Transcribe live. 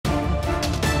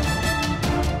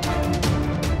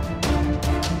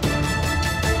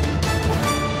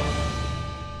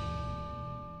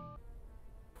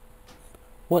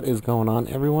What is going on,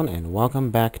 everyone, and welcome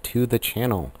back to the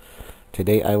channel.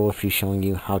 Today I will be showing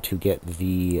you how to get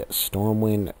the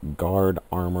Stormwind Guard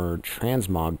Armor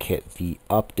Transmog kit, the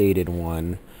updated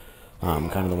one,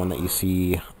 kind of the one that you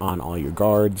see on all your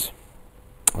guards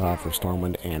for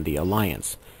Stormwind and the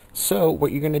Alliance. So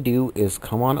what you're going to do is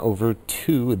come on over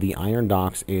to the Iron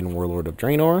Docks in Warlord of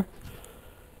Draenor,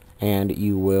 and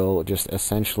you will just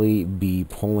essentially be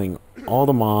pulling all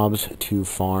the mobs to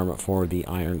farm for the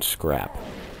iron scrap.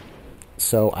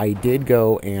 So I did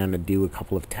go and do a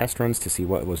couple of test runs to see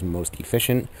what was most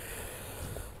efficient.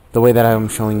 The way that I'm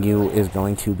showing you is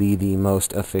going to be the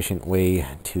most efficient way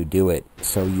to do it.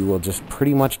 So you will just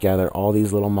pretty much gather all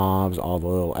these little mobs, all the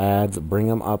little adds, bring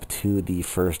them up to the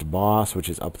first boss, which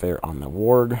is up there on the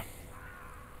warg,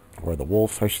 or the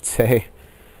wolf I should say.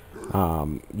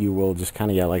 You will just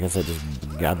kind of, like I said,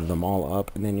 just gather them all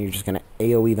up, and then you're just going to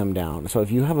AoE them down. So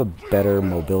if you have a better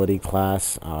mobility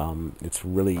class, it's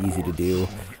really easy to do.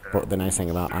 But the nice thing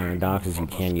about Iron Docks is you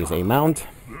can use a mount.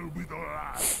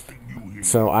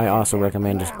 So I also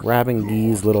recommend just grabbing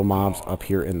these little mobs up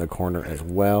here in the corner as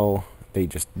well. They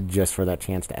just for that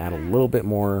chance to add a little bit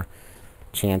more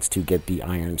chance to get the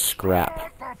iron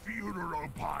scrap.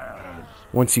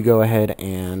 Once you go ahead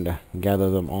and gather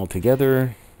them all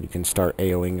together, you can start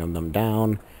AoEing them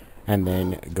down, and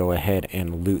then go ahead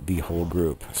and loot the whole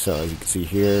group. So as you can see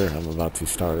here, I'm about to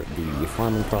start the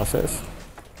farming process.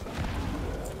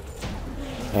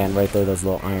 And right there, those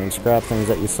little iron scrap things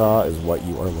that you saw is what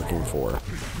you are looking for.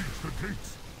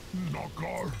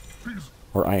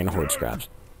 Or iron horde scraps.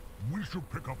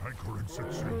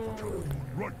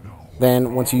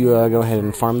 Then once you go ahead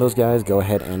and farm those guys, go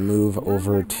ahead and move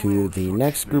over to the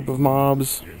next group of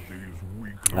mobs.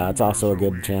 It's also a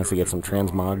good chance to get some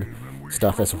transmog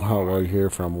stuff as well while you're here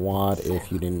from WoD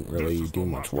if you didn't really do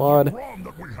much WoD.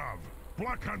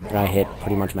 I hit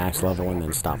pretty much max level and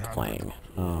then stopped playing.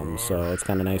 So it's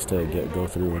kind of nice to go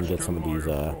through and get some of these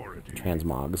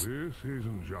transmogs. This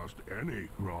isn't just any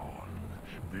Gron.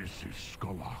 This is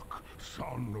Skulak,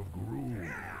 son of Gru.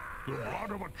 The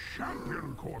blood of a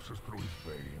champion courses through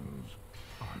his veins.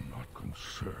 I'm not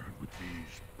concerned with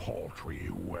these paltry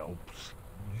whelps.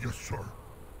 Yes, sir.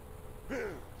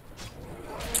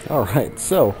 Alright,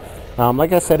 so,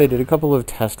 like I said, I did a couple of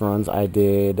test runs. I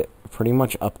did pretty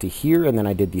much up to here, and then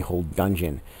I did the whole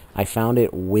dungeon. I found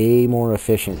it way more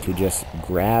efficient to just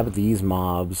grab these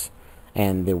mobs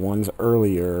and the ones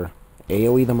earlier,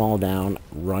 AoE them all down,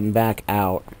 run back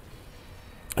out,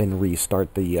 and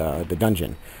restart the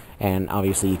dungeon. And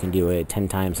obviously you can do it 10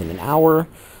 times in an hour,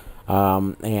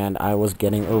 and I was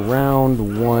getting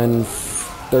around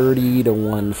 130 to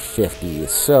 150,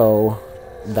 so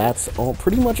that's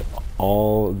pretty much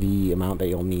all the amount that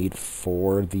you'll need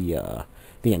for the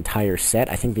entire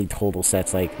set. I think the total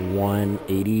set's like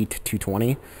 180 to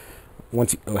 220.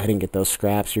 Once you go ahead and get those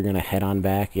scraps, you're gonna head on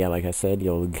back. Yeah, like I said,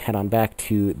 you'll head on back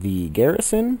to the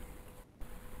garrison.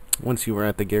 Once you are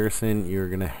at the garrison, you're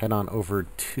gonna head on over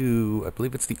to, I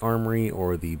believe it's the armory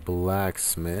or the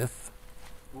blacksmith.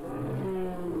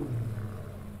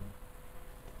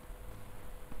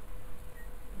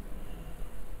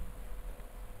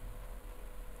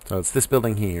 So it's this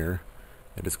building here.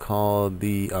 It is called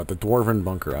the Dwarven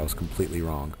Bunker. I was completely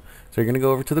wrong. So you're going to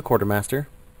go over to the Quartermaster,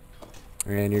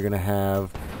 and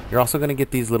you're also going to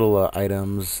get these little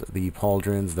items, the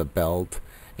pauldrons, the belt,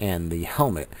 and the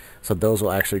helmet. So those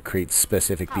will actually create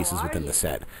specific pieces within the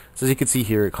set. So as you can see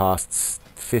here, it costs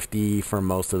 50 for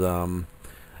most of them,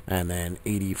 and then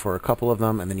 80 for a couple of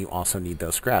them, and then you also need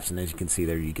those scraps. And as you can see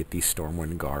there, you get the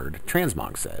Stormwind Guard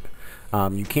Transmog set.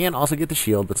 You can also get the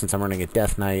shield, but since I'm running a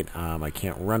Death Knight, I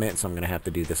can't run it, so I'm going to have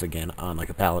to do this again on like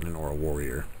a Paladin or a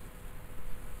Warrior.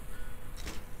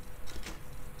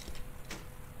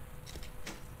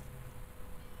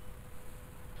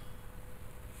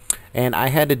 And I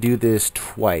had to do this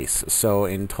twice, so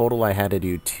in total I had to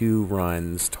do 2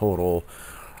 runs total,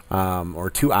 or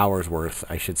 2 hours worth,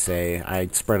 I should say. I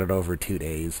spread it over 2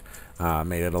 days,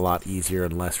 made it a lot easier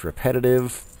and less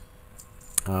repetitive.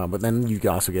 But then you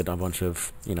also get a bunch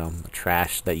of,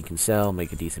 trash that you can sell,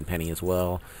 make a decent penny as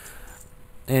well.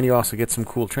 And you also get some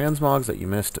cool transmogs that you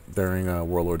missed during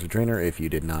Warlords of Draenor if you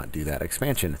did not do that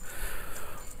expansion.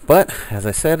 But, as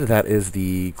I said, that is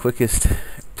the quickest,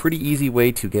 pretty easy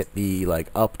way to get the,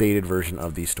 updated version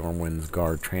of the Stormwind's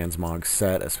Guard Transmog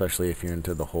set, especially if you're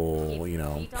into the whole,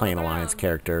 playing Alliance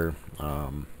character.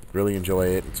 Really enjoy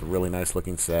it. It's a really nice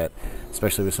looking set,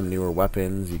 especially with some newer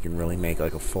weapons. You can really make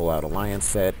like a full out Alliance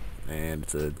set, and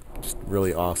it's a just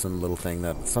really awesome little thing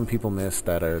that some people miss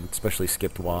that are especially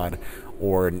skipped WoD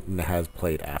or has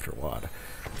played after WoD.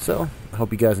 So, I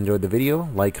hope you guys enjoyed the video.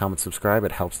 Like, comment, subscribe.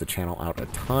 It helps the channel out a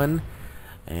ton.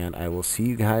 And I will see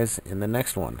you guys in the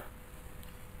next one.